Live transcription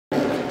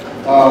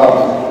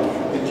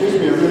It gives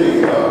me a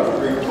really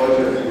great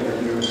pleasure to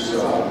introduce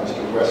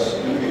Mr. Wes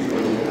Studi, who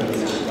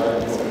is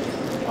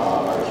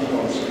our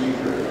keynote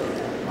speaker.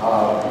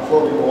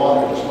 Before we go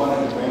on, I just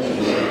wanted to mention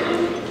that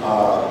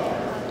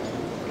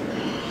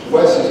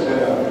Wes has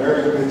been a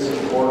very good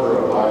supporter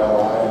of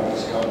ILI and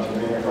has come to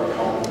many of our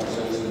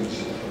conferences and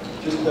he's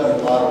just done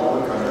a lot of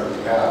work on our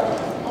behalf.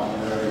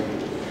 Honorary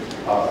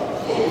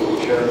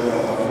chairman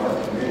of one of our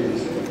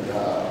committees, and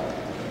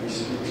he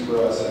speaks for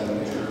us and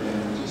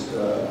just a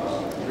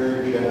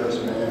very generous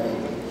man.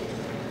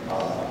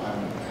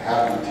 I'm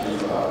happy to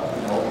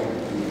know him to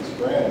be his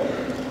friend.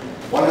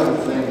 One of the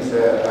things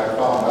that I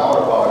found out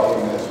about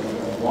him as we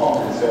went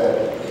along is that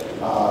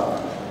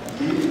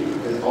he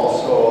is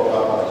also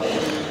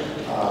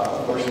a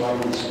first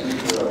language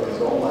speaker of his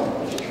own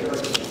language,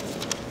 Cherokee.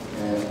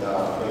 And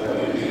for that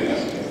reason, I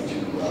asked him to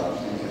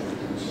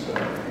introduce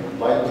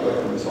Litefoot,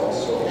 who is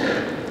also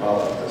of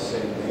the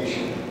same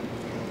nation.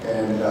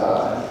 And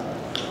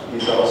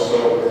he's also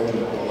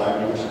been a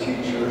language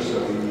teacher,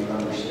 so he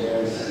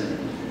understands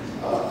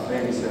the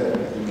things that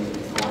he may be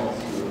going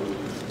through.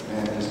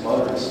 And his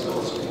mother is still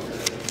a speaker.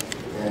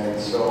 And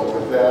so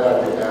with that, I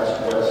would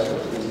ask Wes to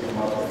please come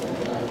up and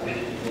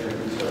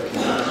introduce our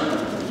keynote speaker.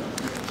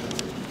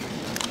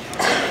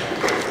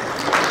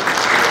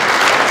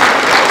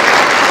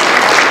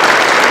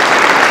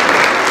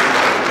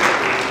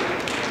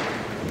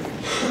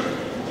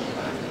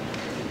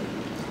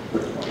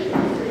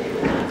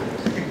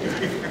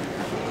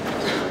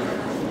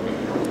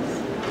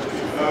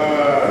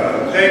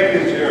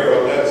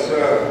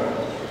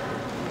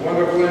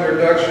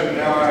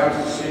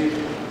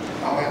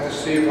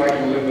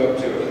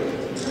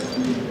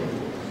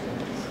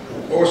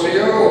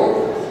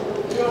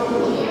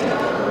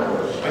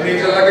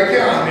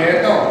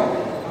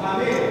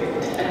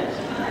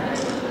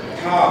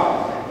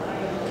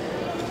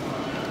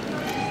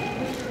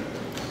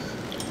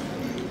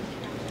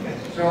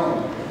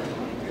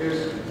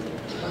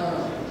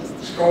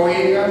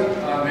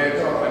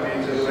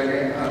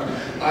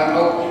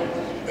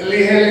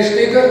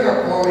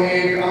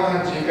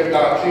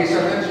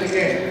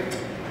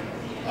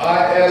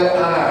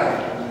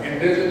 ILI,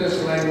 Indigenous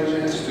Language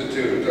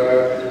Institute,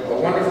 a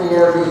wonderful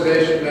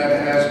organization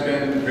that has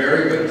been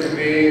very good to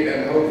me,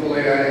 and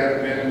hopefully I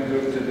have been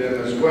good to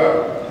them as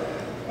well.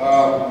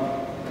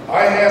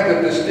 I have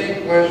the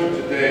distinct pleasure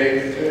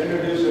today to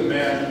introduce a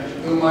man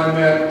whom I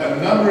met a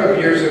number of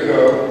years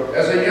ago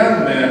as a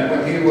young man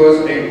when he was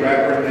a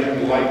rapper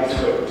named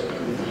Litefoot.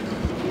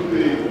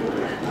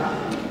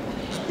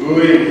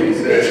 Ooh, he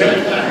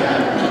said.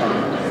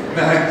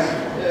 Nice.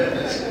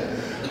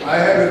 I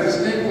have the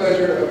distinct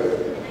pleasure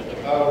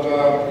of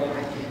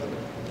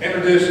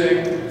introducing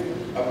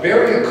a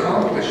very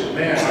accomplished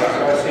man, as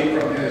I see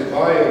from his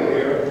bio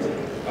here.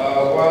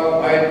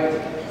 While I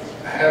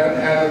haven't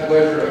had the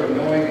pleasure of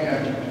knowing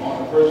him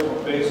on a personal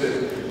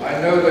basis,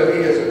 I know that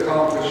he has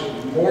accomplished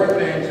more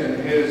things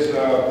in his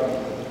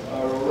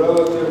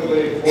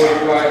relatively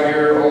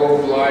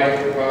 45-year-old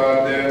life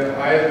than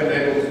I have been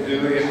able to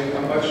do in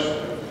a much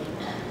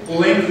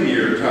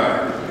lengthier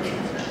time.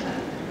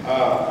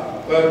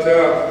 But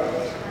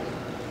it's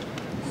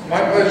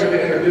my pleasure to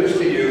introduce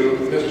to you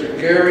Mr.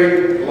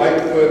 Gary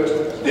Litefoot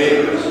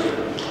Davis,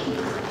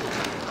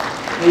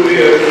 who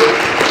is,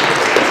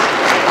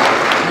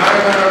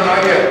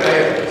 not yet.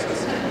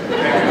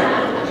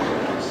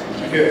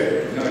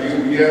 Good. No,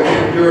 you have to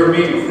endure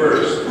me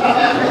first.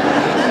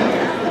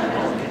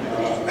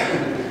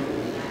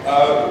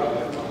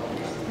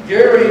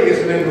 Gary is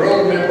an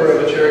enrolled member of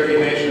the Cherokee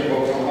Nation of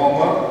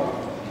Oklahoma,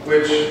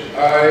 which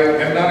I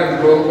am not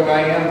enrolled, but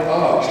I am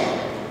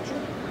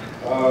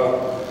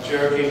of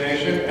Cherokee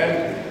Nation.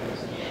 And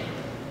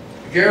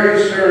Gary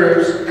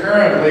serves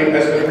currently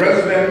as the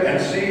President and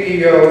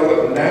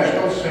CEO of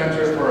National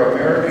Center for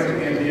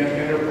American Indian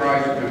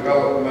Enterprise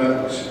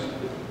Development.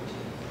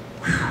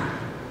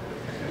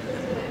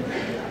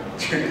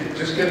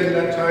 Just getting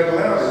that title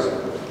out is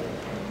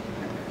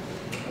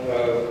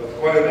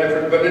quite an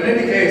effort. But in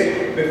any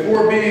case,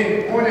 before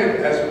being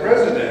appointed as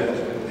President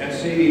and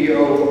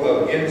CEO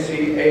of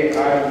NCAIED,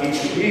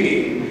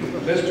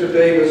 Mr.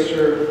 Davis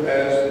served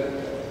as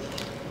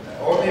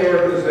on the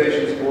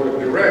organization's board of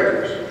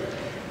directors.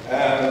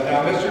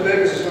 Now, Mr.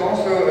 Davis is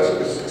also a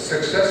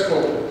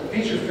successful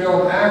feature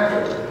film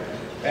actor,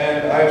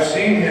 and I've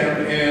seen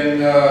him in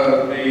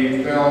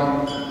the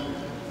film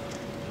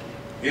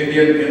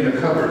Indian in the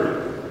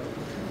Cupboard,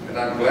 and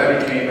I'm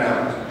glad he came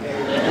out.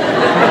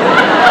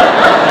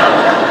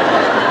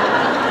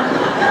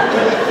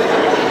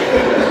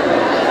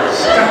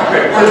 Stop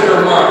it, where's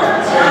your mind?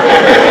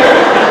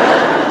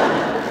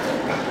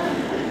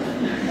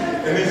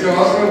 And he's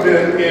also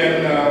been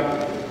in the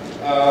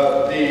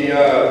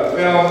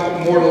film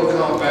Mortal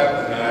Kombat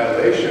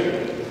Annihilation.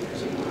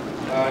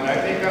 And I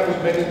think that was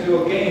made into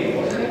a game,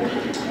 wasn't it?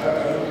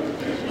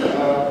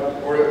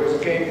 Or it was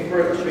a game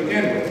first to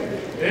begin with.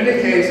 In any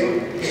case,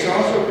 he's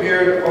also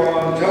appeared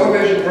on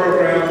television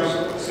programs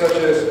such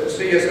as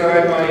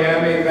CSI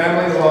Miami,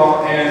 Family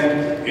Law,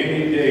 and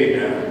Any Day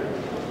Now.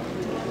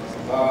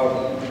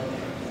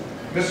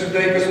 Mr.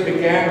 Davis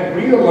began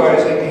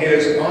realizing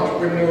his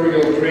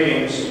entrepreneurial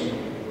dreams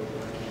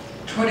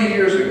 20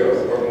 years ago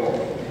or more.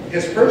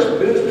 His first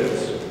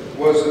business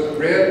was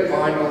Red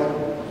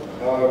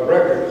Vinyl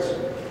Records,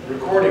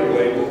 recording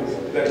label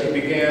that he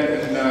began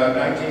in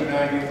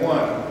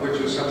 1991,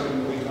 which is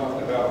something we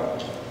talked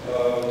about,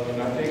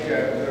 I think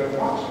at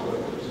Oxford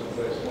or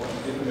someplace once,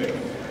 didn't we?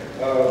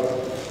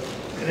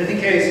 In any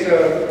case,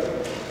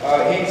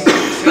 he's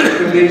since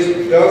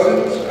released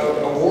dozens of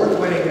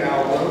award-winning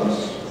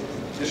albums,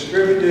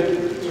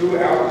 distributed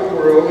throughout the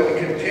world, and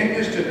he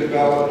continues to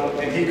develop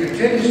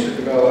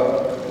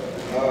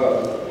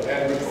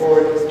and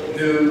record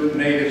new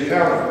native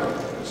talent.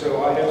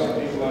 So I have some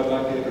people I'd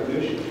like to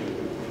introduce you to.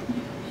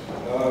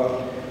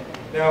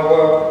 Now,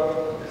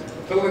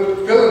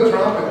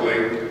 philanthropically,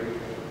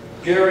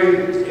 Gary,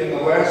 in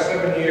the last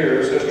 7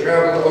 years, has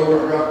traveled over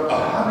around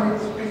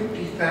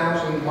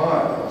 150,000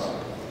 miles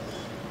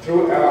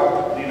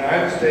throughout the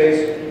United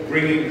States,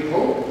 bringing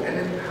hope and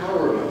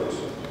empowerment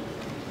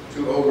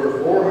to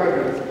over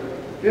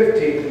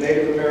 450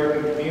 Native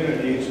American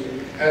communities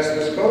as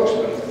the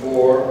spokesman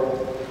for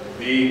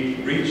the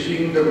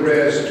Reaching the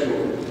Res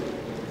tour.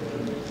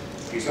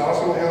 He's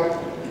also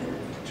helped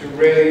to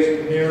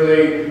raise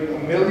nearly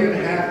 $1.5 million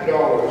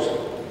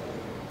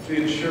to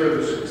ensure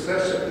the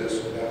success of this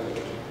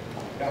effort.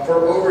 Now, for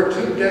over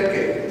 2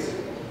 decades,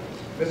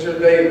 Mr.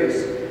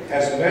 Davis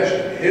has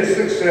measured his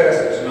success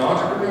as an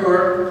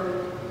entrepreneur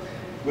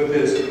with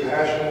his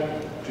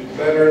passion to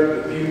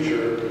better the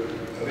future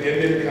of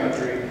Indian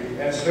country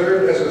and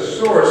served as a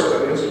source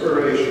of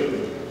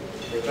inspiration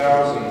for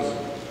thousands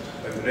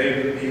of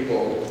Native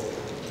people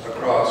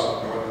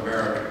across North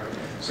America.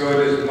 So it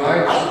is my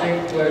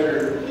distinct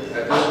pleasure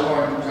at this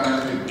point in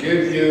time to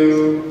give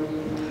you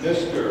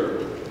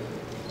Mr.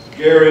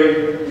 Gary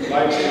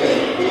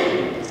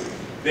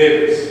Litefoot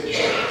Davis.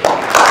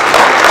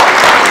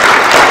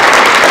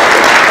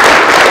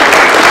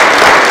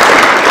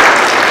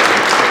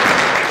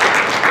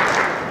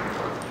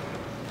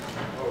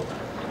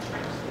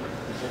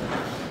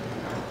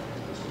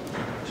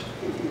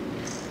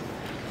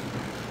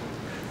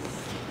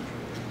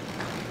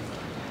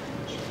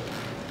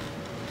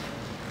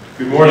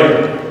 Good morning.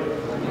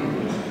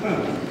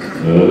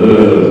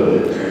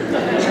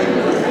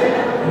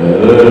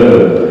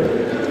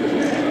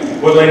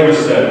 What language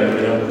is that?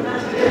 You know?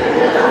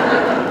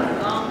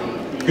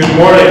 Good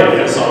morning.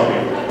 Yes,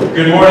 zombie.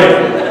 Good morning.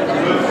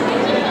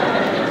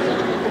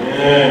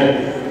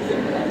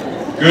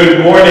 Good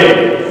morning.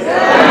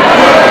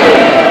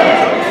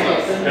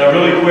 Now,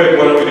 really quick,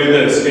 why don't we do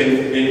this?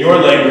 In your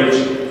language,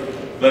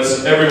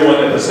 let's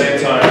everyone at the same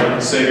time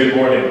say good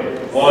morning.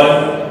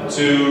 1,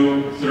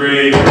 2,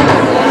 3.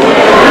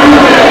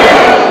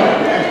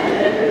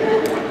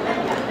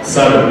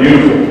 Sounded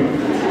beautiful.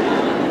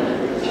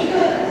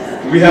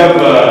 We have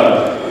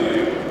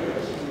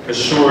a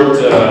short,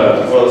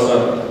 well, it's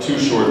not too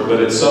short, but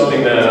it's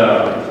something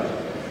that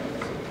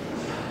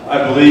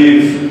I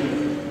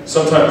believe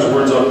sometimes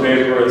words on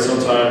paper and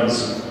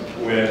sometimes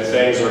when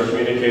things are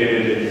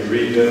communicated and you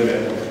read them,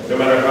 and no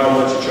matter how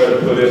much you try to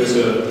put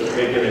into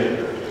making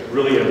it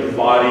really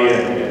embody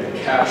and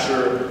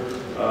capture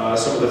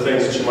some of the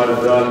things that you might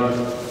have done,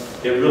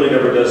 it really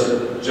never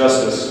does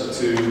justice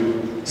to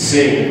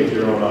seeing it with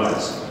your own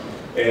eyes.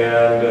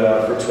 And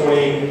for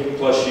 20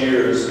 plus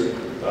years,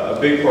 a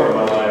big part of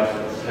my life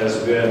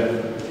has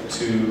been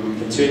to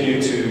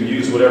continue to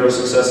use whatever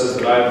successes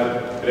that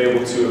I've been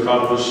able to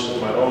accomplish in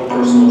my own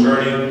personal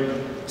journey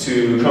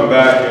to come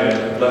back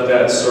and let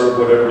that serve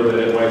whatever that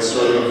it might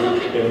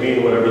serve and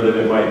mean whatever that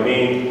it might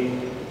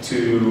mean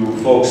to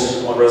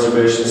folks on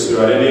reservations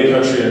throughout Indian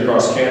country and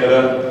across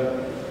Canada.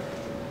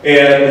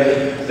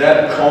 And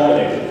that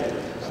culminated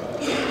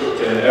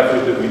in an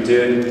effort that we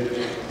did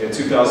in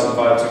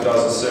 2005,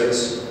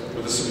 2006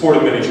 with the support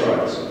of many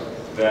tribes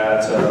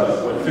that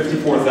went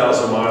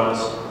 54,000 miles,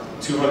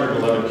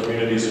 211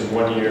 communities in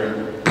 1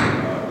 year.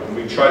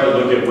 We tried to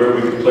look at where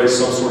we could place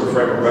some sort of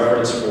frame of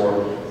reference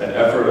for an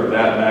effort of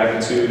that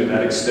magnitude and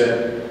that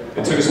extent.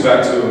 It took us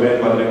back to a man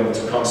by the name of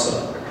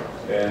Tecumseh.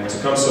 And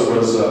Tecumseh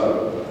was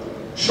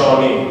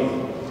Shawnee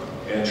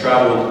and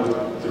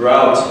traveled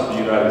throughout the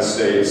United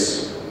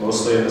States,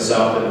 mostly in the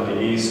South and in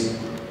the East,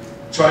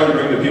 trying to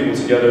bring the people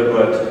together,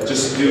 but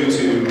just due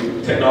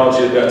to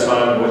technology at that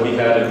time and what he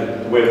had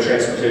in the way of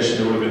transportation,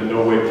 there would have been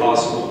no way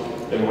possible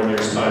in 1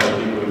 year's time that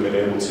he would have been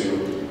able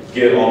to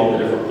get all the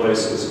different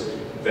places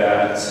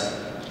that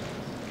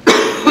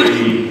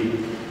we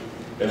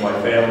and my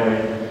family,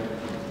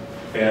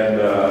 and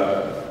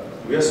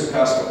we have some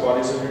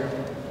Passamaquoddies in here,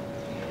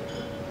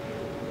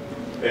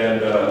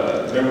 and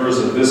members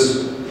of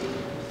this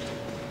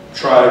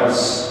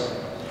tribe's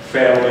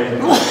family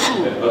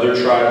and other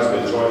tribes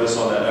that joined us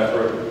on that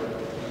effort,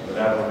 the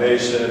Navajo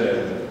Nation,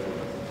 and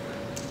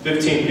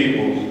 15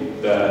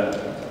 people that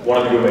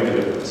wanted to go make a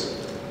difference.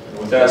 And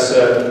with that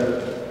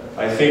said,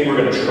 I think we're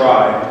going to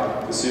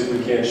try to see if we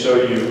can show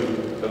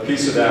you a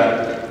piece of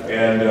that,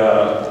 and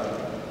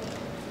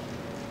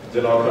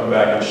then I'll come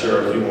back and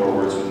share a few more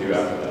words with you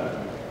after that.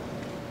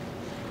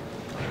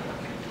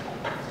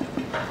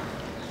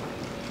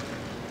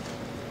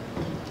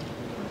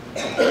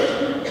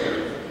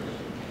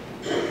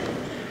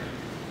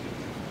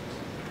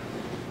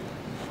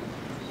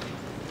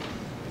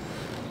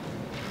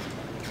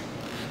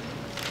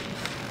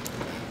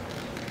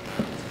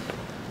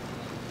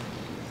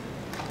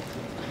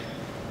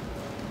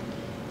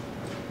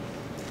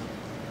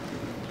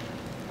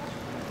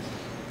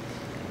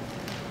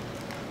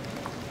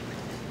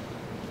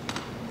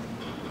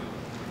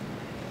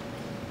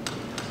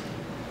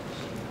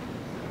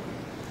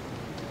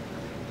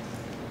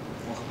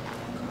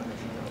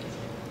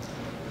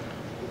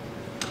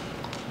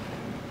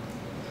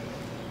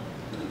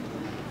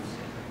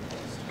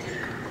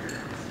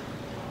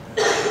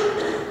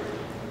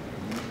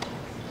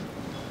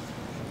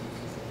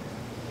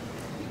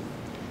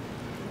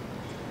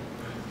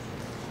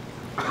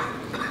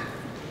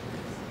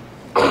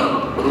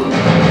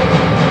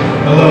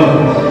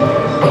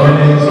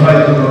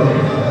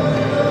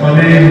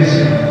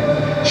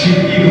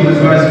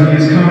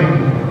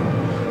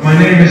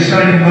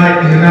 Shining light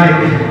in the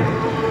night.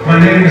 My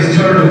name is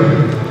Turtle.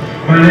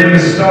 My name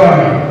is Star.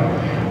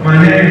 My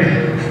name,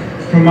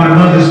 from my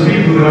mother's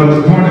people that I was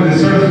born to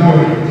this earth for,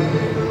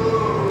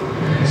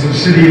 is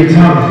Obsidian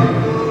Tongue.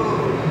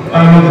 I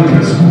am of the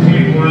principal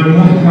people. I am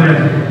Wolf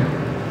Clan.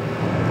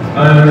 I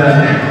am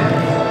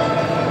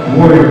that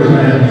warrior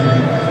clan.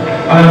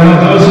 I am of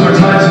those who are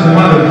tied to the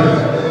mother.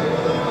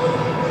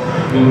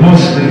 But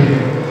mostly,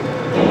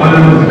 I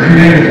am of the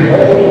Creator.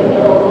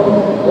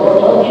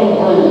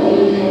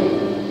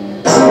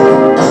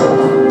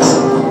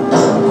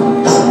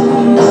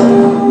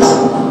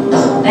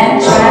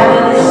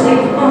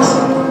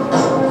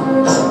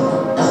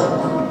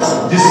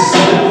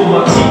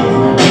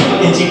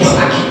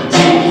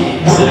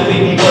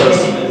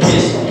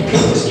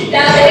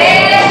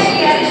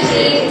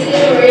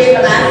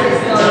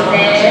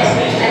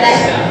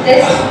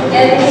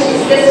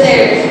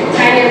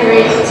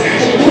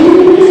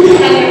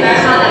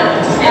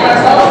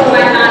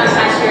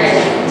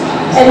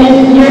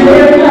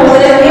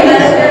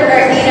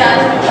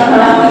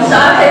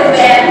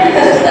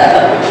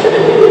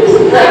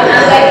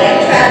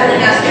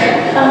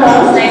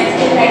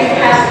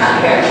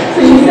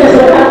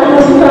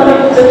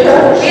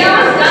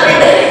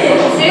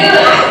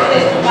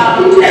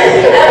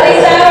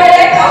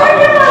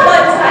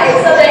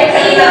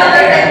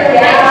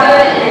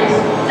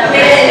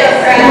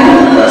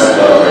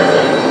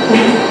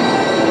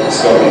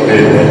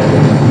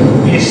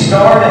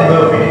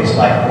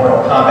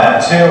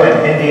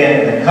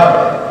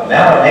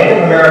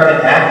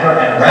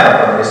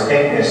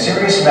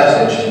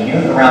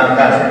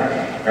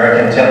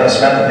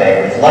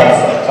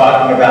 Litefoot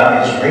talking about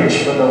his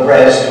Reach for the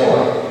Res tour.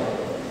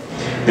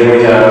 Then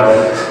we have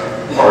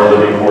our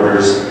living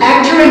quarters.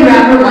 Actor and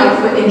rapper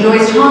Litefoot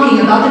enjoys talking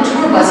about the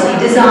tour bus he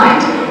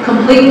designed,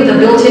 complete with a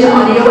built-in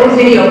audio and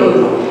video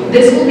booth.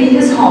 This will be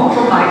his home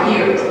for 5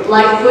 years.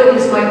 Litefoot,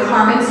 his wife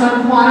Carmen,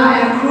 son Juana,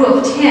 and a crew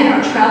of 10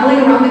 are traveling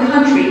around the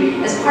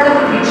country as part of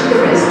the Reach for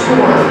the Res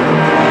tour.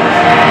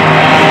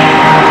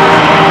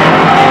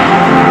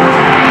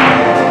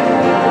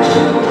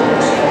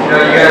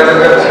 You gotta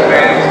look up to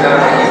man who's done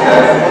what he's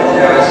done.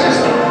 It's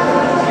just,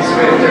 he's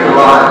been through a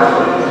lot.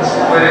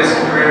 Split his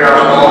career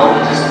on hold,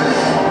 just to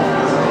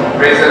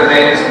raise up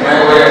names and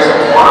players and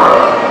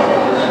tomorrow.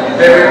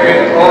 There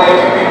have only a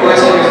few people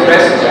listening to his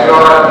message and go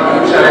out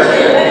and try to be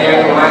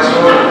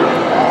influential and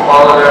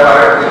follow their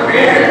heart and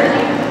creator.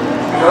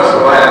 Who knows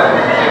what will happen?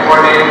 Get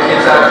more native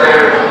kids out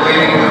there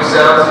believing in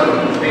themselves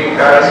and being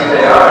proud of who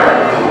they are.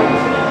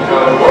 You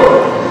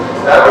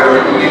know, that way we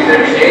believe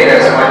every day.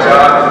 That's my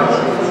job.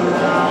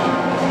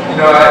 You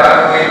know, I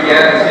believe,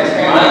 yeah, the kids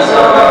do need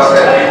something else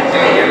that we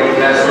can give them.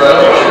 That's love,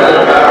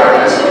 that's power,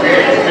 that's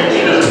creative.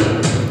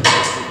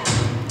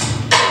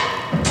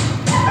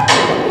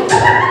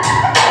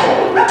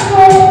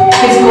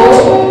 His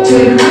goal? To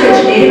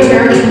encourage Native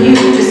American youth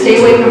to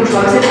stay away from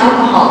drugs and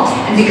alcohol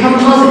and become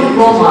positive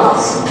role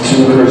models. To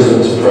encourage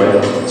them to pray,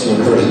 to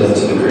encourage them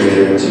to the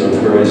Creator, to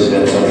encourage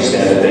them to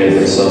understand that they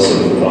themselves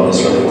have been put on this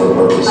earth for a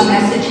purpose. A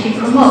message he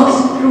promotes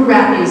through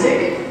rap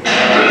music.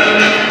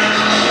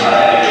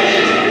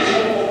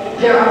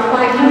 There are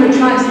 500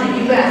 tribes in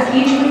the U.S.,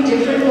 each with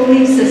different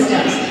belief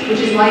systems, which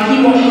is why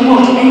he won't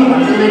promote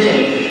anyone's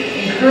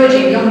religion.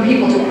 Encouraging young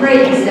people to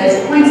pray, he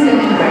says, points them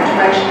in the right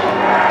direction.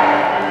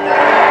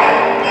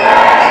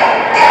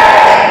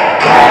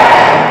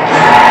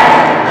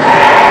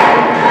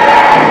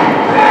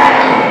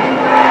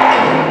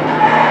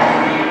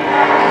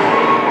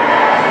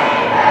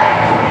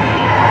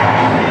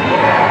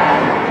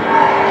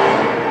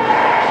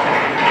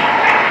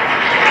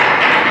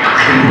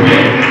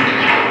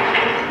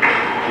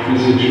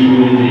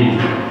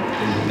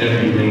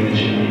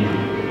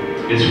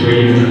 It's where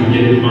you can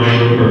get to find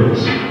your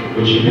purpose,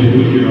 what you've been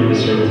put here on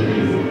this earth to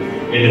do.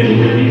 And it will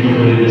then become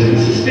what it is that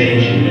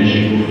sustains you as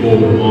you move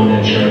forward on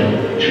that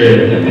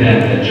tread, that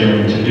path, that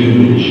journey to do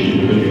what it is you've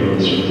been put here on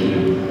this earth to do.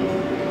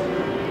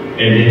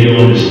 And then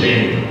you'll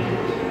understand,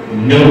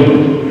 no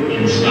one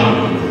can stop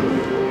you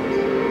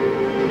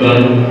but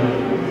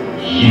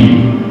you.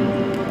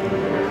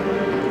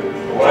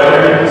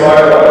 Whenever you talk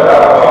about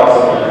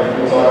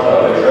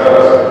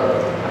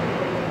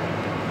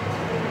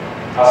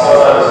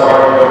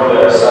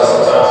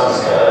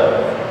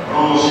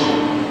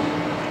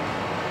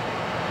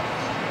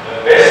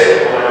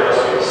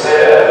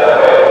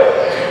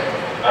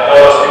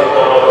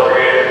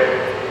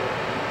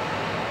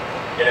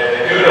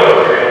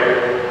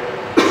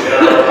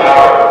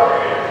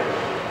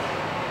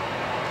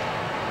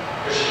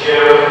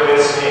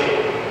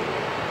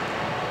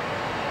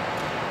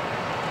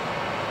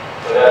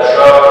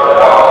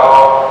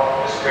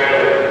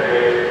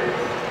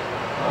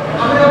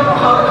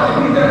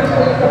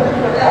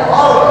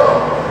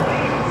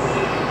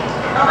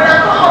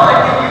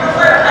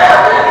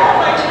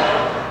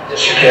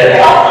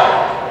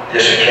Cherokee.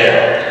 This is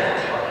Cherokee.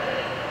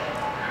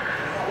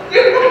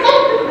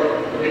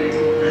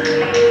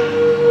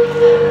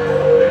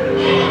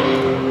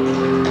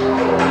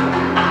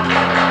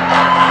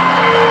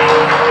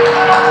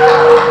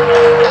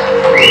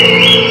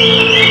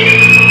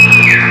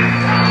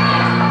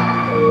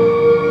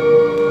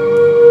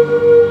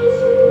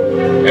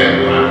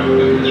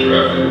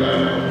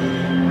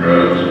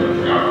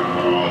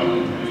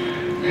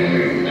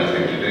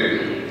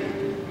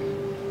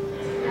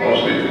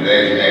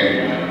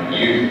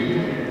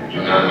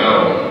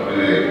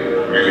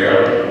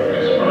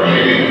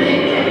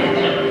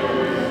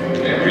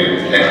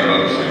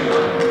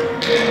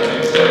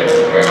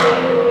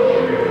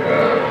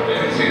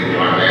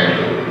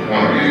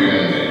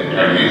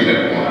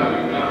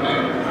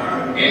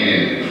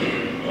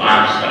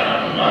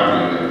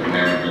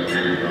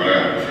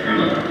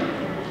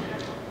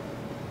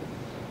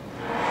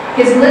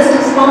 His list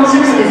of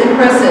sponsors is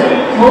impressive,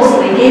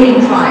 mostly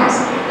gaming tribes,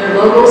 their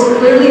logos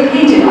clearly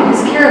painted on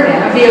his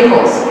caravan of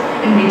vehicles.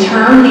 In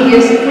return, he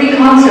gives free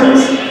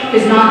concerts.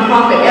 His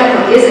nonprofit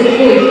effort isn't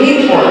fully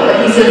paid for, but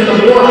he says the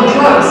war on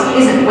drugs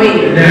isn't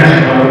waiting.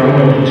 That's why we're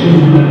going to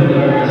 200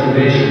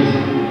 reservations.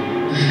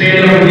 To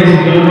stand up against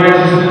the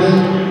unrighteousness,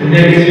 the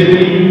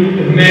negativity,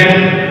 the meth,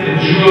 the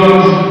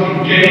drugs, the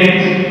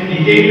gangs, the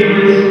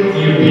ignorance,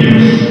 the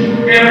abuse,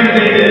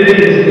 everything that it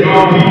is that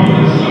our people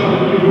have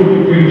suffered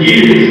through for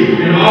years.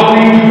 And all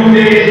we do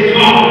is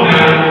talk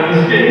about it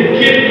instead of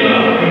getting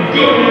up and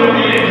going out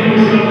there and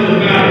doing something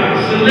about it.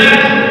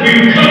 Celeste,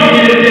 we've come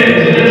here today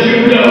to let you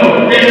know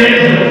there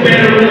is a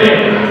better way,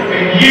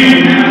 and you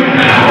have the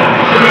power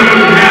to make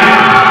it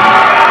happen.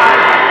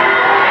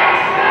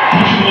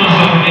 Put your ones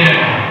up in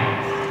there.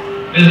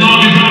 As long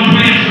as I'm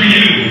praying for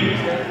you,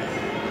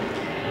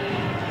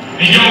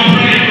 and y'all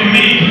praying for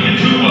me, put the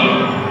two up.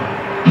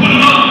 Put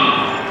them up.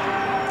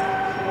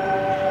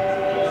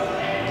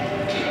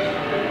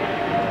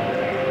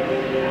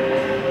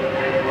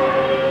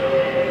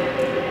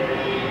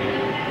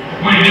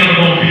 We're never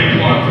going to be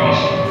apart,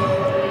 Cross.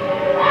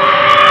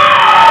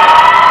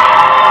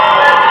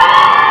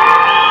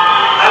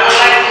 I would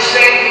like to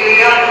say to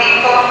you young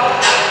people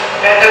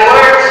that the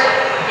words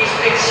he's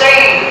been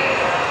saying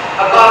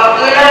about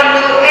do not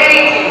do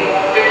anything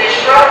to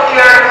disrupt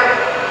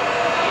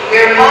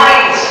your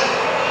minds,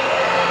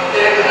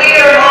 the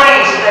clear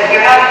minds that you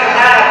have to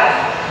have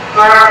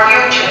for our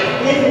future.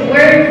 These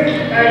words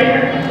are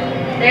different.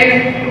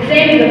 They're the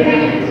same as the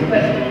pictures,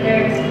 but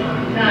they're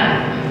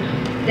not.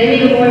 They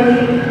mean more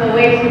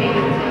away to me,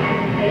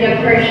 a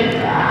young person.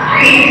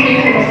 He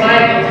speaks from the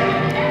Bible,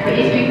 but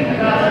he speaks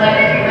about the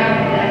life around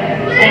me that I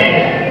understand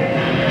that.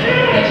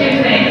 But you're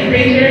saying the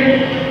preacher,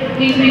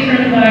 he speaks from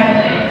the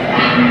Bible and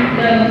he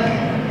knows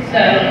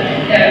stuff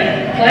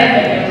that life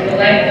knows, but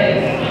life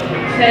is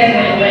says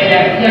in a way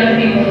that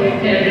young people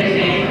can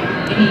understand.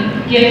 And he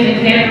gives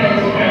examples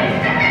from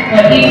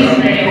what he's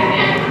experienced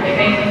and it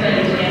makes us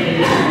understand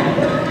it.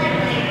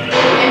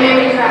 It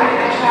made me cry.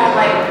 I cried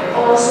like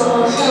almost the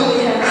whole show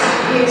because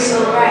he was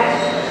so right.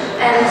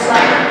 And it's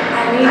like,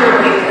 I need to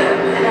wake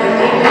up and I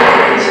need to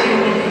encourage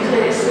him and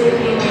couldn't sleep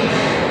and,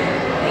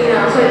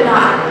 could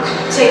not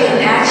take an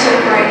action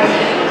right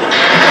away.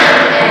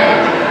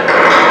 And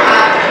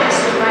I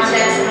listened to my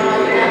text and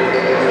all of that.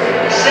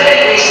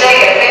 We say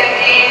it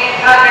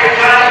 1,500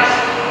 times.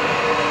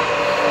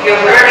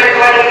 You've heard it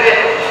quite a bit.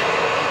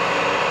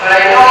 But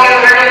I know you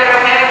heard it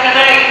from him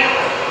tonight.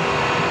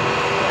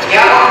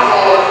 Young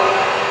fool.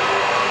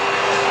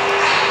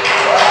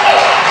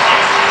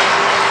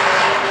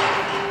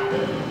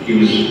 He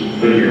was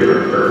put here for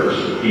a purpose.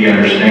 He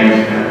understands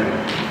that.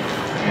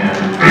 And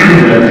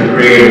that the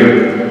Creator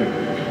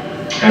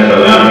has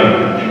allowed him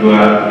to go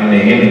out in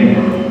the Indian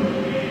world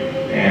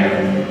and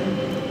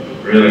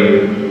really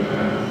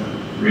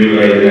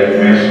relay that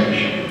message.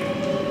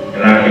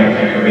 And I can't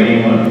think of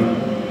anyone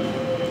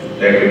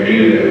that could do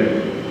that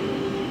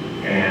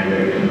and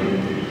that can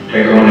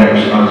take on that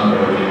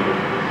responsibility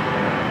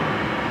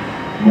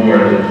more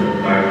than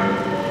like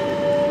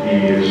he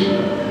is.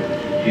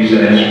 He's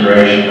an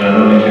inspiration not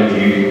only to the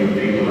youth, but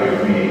people like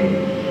me.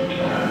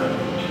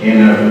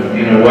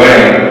 In a way,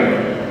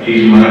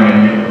 he's my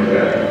mentor with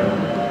that,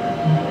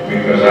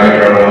 because I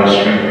draw a lot of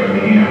strength from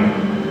him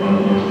on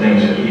the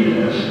things that he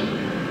does.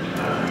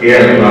 He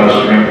has a lot of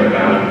strength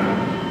about him.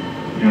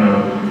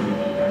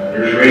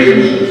 There's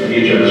reasons that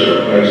each of us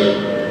are placed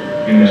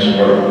in this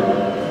world,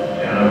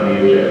 and I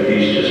believe that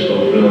he's just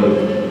fulfilling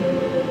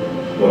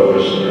what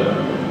was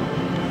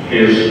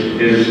his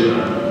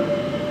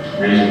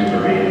reason for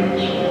being in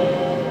this world.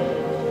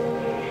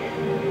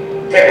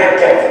 They're not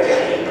there for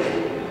today,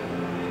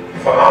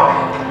 for all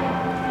people.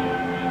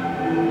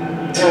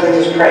 And we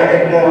just pray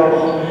that more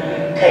will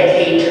take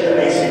heed to the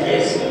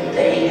messages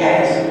that he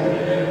has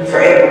for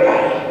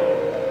everybody,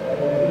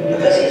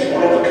 because he's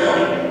one of a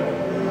kind.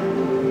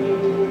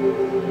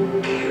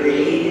 He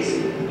really is.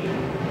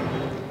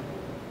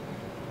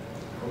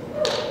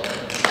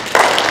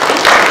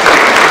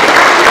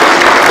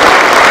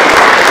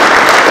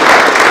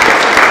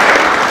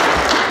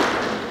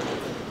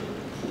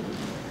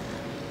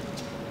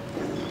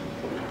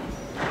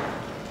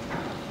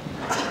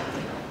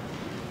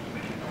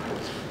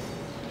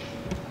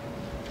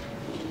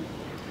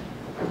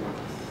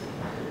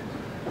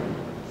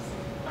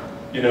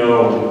 You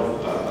know,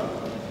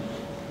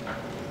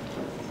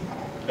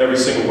 every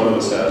single one of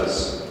us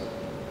has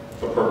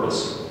a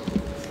purpose.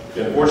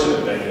 The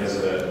unfortunate thing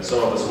is that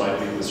some of us might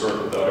leave this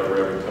earth without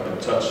ever coming in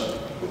touch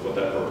with what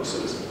that purpose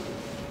is.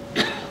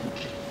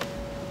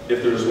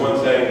 If there's one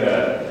thing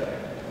that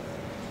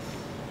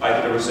I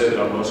can ever say that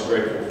I'm most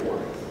grateful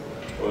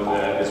for, or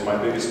that is my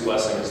biggest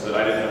blessing, is that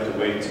I didn't have to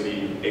wait to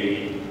be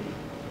 80,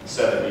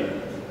 70,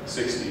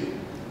 60,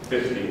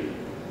 50,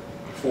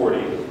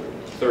 40,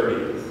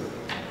 30,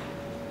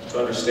 to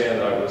understand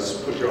that I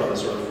was put here on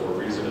this earth for a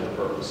reason and a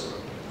purpose.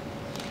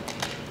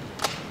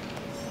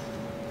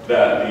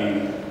 That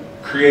the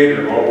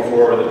Creator, long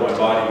before that my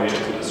body made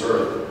it to this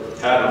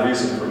earth, had a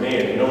reason for me.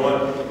 And you know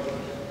what?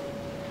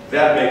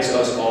 That makes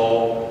us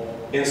all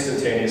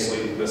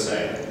instantaneously the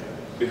same.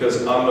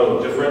 Because I'm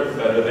no different,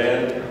 better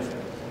than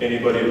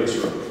anybody in this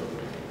room.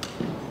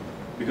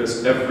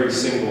 Because every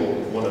single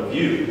one of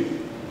you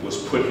was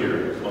put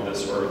here on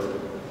this earth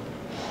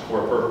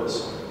for a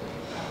purpose,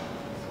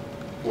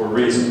 for a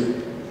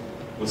reason,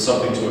 with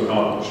something to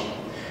accomplish.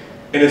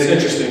 And it's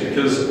interesting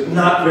because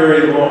not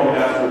very long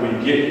after we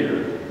get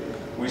here,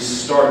 we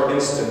start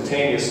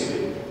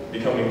instantaneously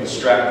becoming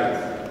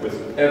distracted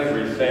with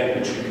everything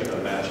that you can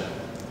imagine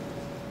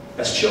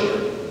as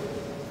children.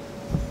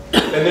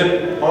 And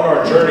then on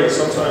our journey,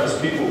 sometimes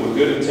people with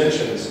good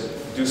intentions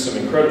do some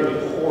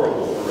incredibly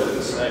horrible,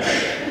 horrendous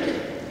things.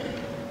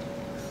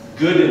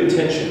 Good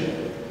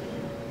intention,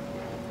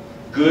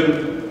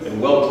 good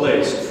and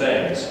well-placed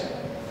things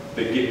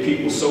that get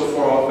people so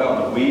far off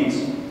out in the weeds,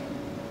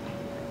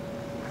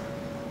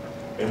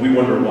 and we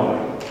wonder why,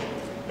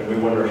 and we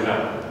wonder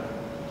how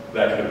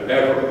that could have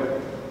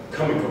ever,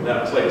 coming from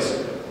that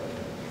place,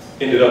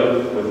 ended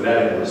up with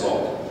that end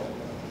result.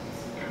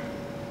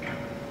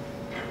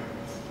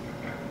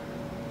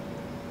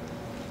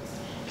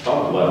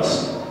 I'm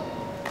blessed.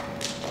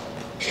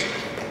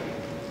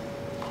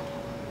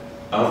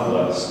 I'm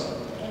blessed.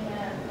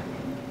 Amen.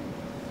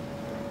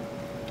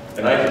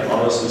 And I can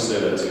honestly say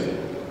that to you.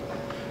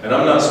 And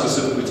I'm not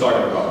specifically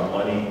talking about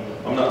money.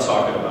 I'm not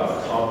talking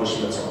about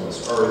accomplishments on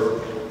this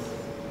earth.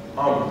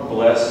 I'm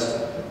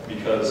blessed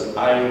because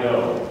I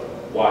know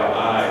why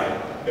I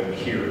am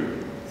here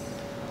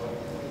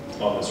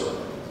on this earth.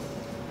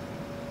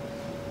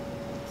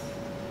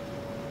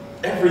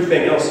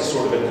 Everything else is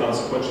sort of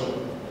inconsequential.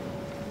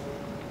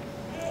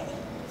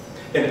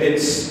 And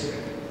it's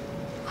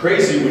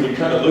crazy when you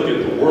kind of look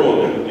at the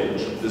world and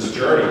this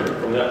journey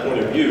from that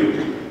point of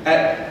view.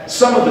 At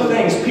some of the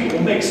things, people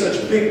make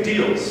such big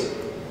deals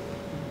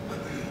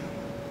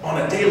on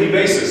a daily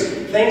basis.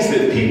 Things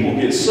that people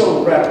get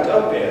so wrapped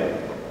up in.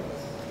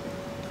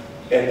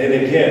 And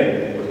then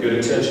again, with good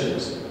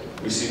intentions,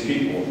 we see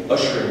people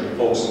ushering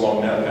folks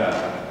along that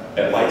path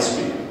at light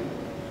speed.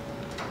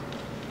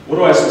 What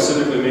do I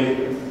specifically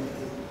mean?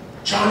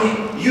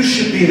 Johnny, you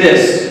should be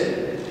this.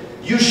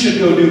 You should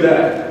go do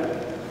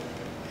that.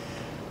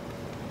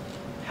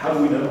 How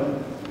do we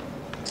know?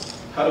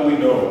 How do we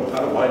know?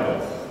 How do I know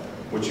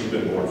what you've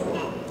been born for?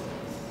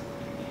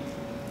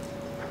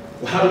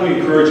 Well, how do we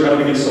encourage, how do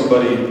we get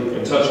somebody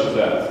in touch with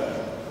that?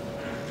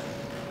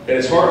 And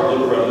it's hard to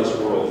look around this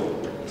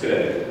world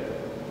today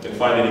and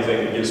find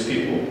anything that gives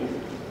people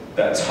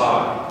that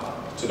tie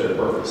to their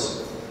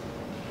purpose.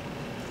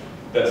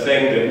 That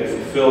thing that will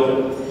fulfill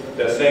them.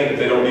 That thing that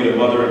they don't need a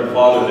mother and a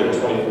father there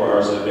 24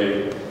 hours a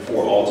day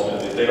for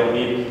ultimately. They don't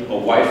need a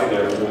wife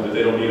there for, that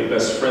they don't need a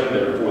best friend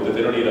there for, that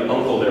they don't need an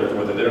uncle there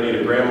for, that they don't need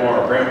a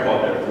grandma or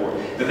grandpa there for,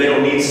 that they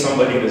don't need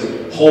somebody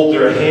to hold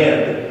their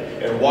hand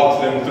and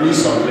walk them through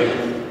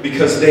something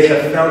because they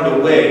have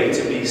found a way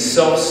to be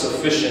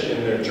self-sufficient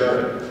in their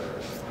journey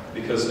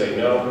because they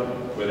know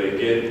where they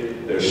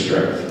get their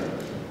strength.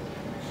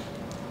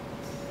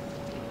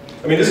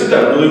 I mean, isn't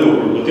that really what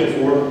we're looking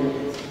for?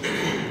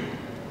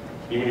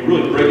 When you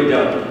really break it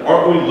down,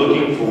 aren't we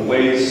looking for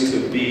ways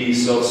to be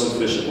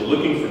self-sufficient? We're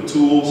looking for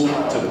tools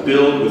to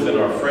build within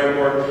our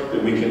framework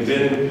that we can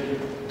then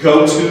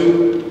go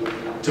to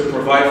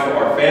provide for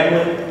our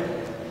family,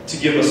 to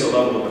give us a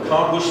level of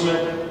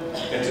accomplishment,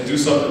 and to do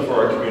something for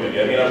our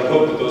community. I mean, I would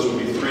hope that those would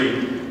be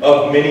three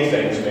of many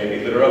things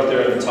maybe that are up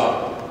there at the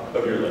top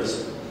of your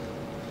list.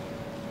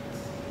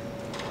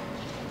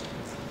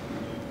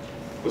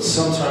 But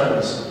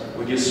sometimes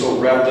we get so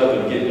wrapped up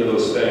in getting to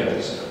those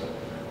things.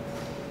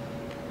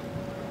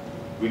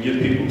 We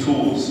give people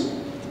tools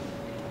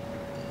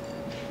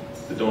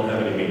that don't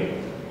have any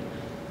meaning.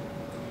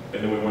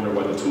 And then we wonder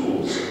why the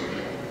tools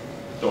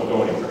don't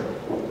go anywhere.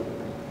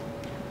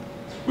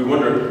 We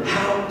wonder,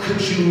 how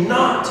could you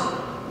not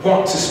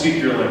want to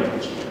speak your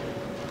language?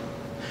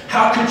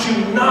 How could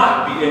you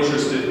not be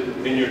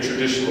interested in your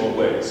traditional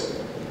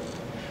ways?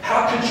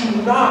 How could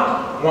you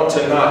not want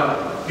to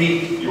not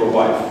beat your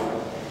wife?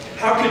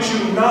 How could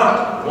you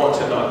not want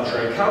to not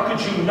drink? How could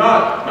you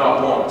not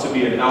want to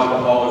be an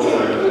alcoholic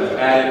or an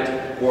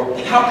addict? Or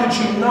how could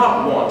you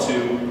not want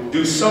to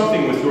do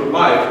something with your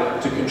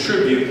life to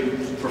contribute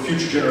for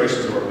future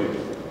generations of our people?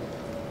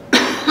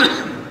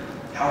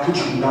 How could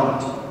you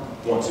not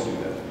want to do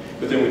that?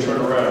 But then we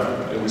turn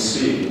around and we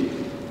see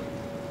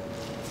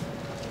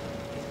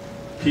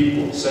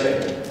people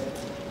saying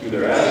through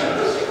their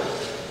actions,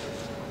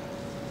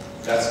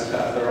 that's the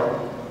path they're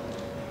on.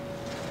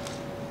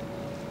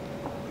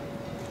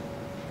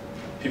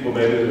 People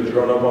maybe that have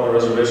grown up on the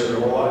reservation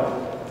their whole life.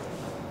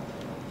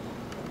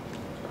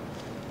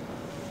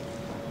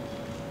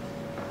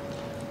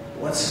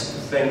 What's the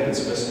thing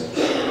that's missing?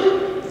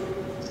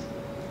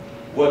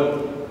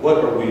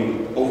 What are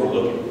we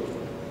overlooking?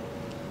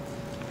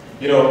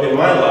 You know, in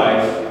my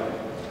life,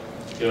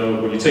 you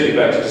know, when you take it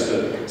back to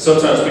just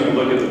sometimes people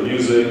look at the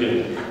music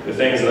and the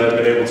things that I've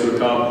been able to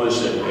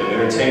accomplish in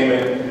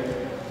entertainment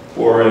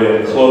or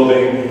in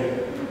clothing,